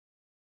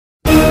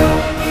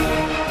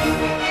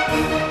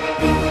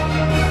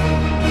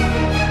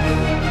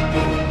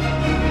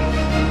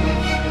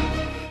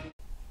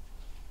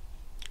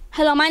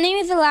Hello, my name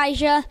is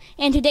Elijah,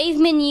 and today's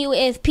menu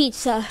is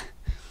pizza.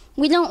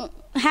 We don't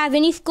have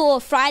any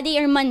school Friday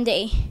or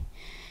Monday.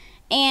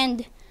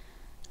 And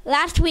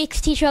last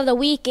week's teacher of the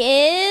week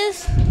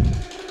is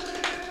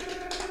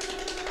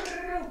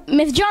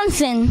Miss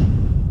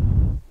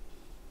Johnson.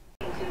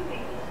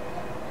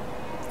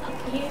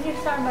 Here's your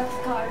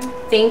Starbucks card.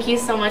 Thank you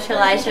so much,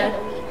 Elijah.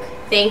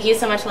 Thank you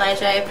so much,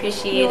 Elijah. I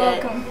appreciate You're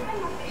it. welcome.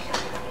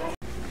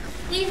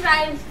 Please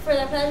rise for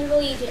the Pledge of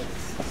Allegiance.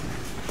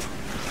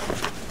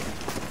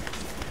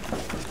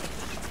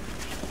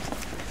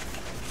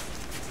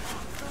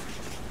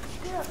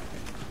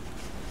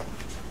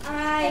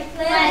 I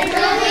pledge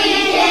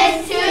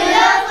allegiance to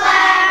the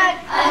flag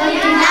of the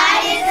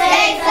United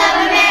States of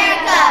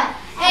America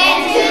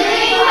and to the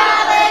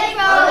republic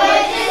for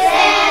which it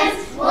stands,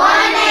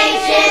 one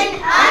nation,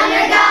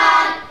 under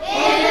God,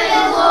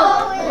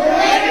 indivisible, with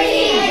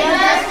liberty and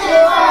justice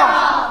for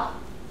all.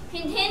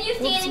 Continue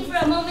standing for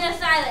a moment of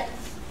silence.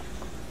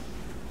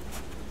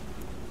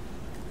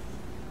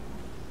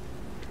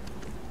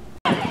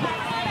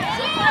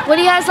 What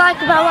do you guys like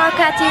about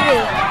Wildcat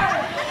TV?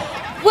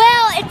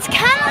 Well, it's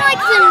kind of like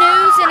the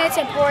news and it's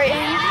important.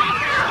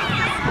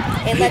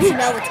 It lets you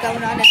know what's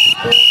going on in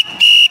school.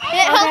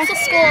 It helps the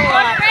school a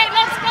lot. Great,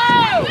 let's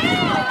go!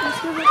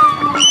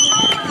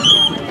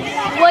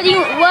 What do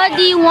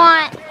you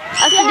want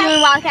us to do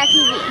in Wildcat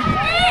TV?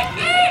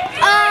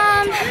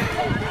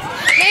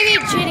 Maybe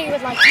Judy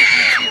would like to.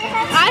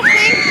 I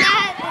think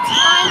that it's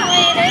fine the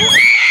way it is.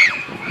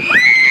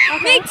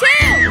 Me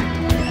too!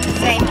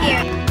 Same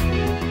here.